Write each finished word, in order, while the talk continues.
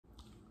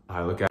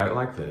I look at it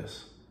like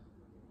this.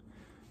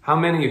 How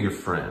many of your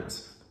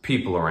friends,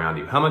 people around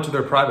you, how much of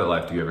their private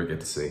life do you ever get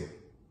to see?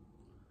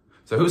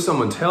 So who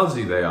someone tells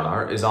you they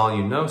are is all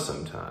you know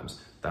sometimes.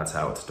 That's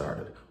how it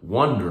started.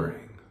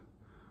 Wondering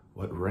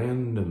what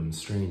random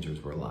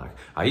strangers were like.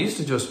 I used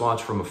to just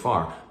watch from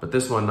afar, but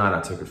this one night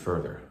I took it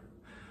further.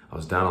 I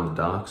was down on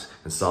the docks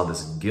and saw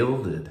this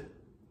gilded,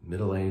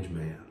 middle-aged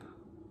man.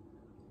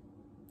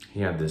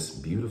 He had this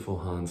beautiful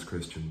Hans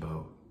Christian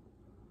boat.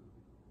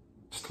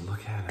 Just to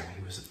look at him,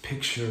 he was a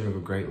picture of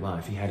a great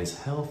life. He had his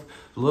health,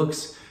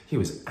 looks, he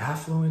was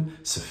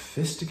affluent,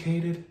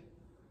 sophisticated.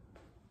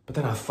 But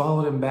then I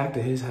followed him back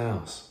to his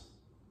house.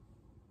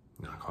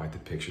 Not quite the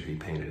picture he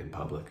painted in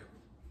public.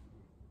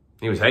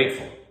 He was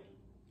hateful,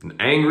 an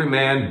angry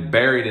man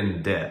buried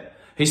in debt.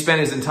 He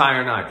spent his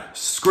entire night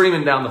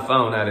screaming down the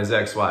phone at his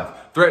ex-wife,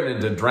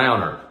 threatening to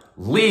drown her,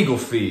 legal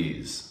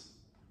fees.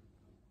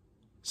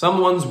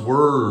 Someone's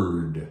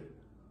word.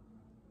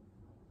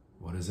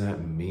 What does that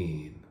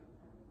mean?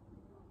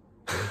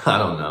 I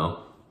don't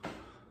know.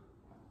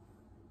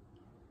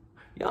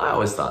 Yeah, I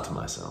always thought to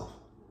myself,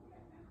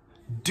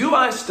 do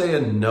I stay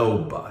a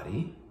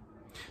nobody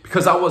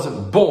because I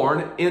wasn't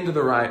born into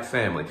the right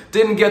family,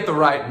 didn't get the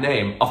right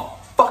name, a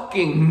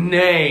fucking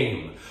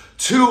name,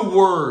 2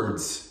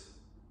 words,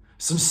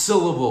 some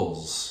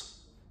syllables.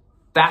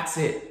 That's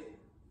it.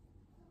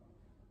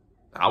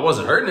 I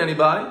wasn't hurting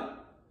anybody.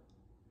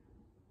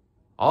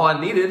 All I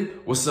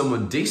needed was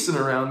someone decent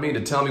around me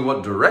to tell me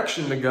what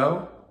direction to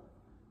go.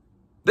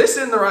 This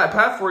isn't the right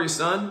path for you,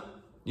 son.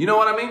 You know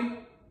what I mean?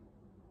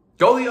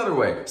 Go the other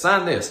way.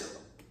 Sign this.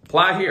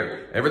 Apply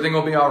here. Everything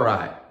will be all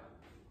right.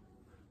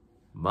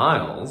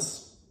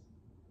 Miles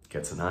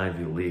gets an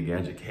Ivy League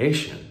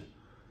education.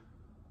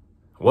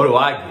 What do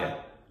I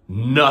get?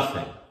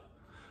 Nothing.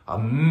 A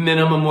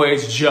minimum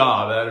wage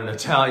job at an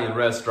Italian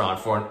restaurant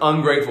for an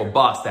ungrateful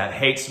boss that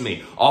hates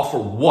me. All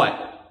for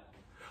what?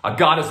 I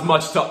got as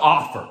much to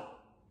offer.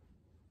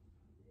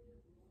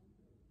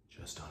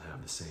 Just don't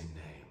have the same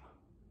name.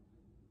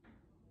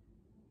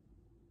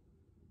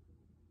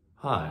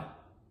 Hi,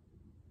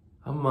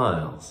 I'm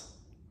Miles.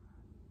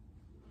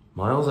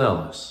 Miles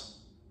Ellis.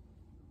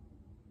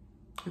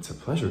 It's a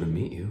pleasure to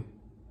meet you.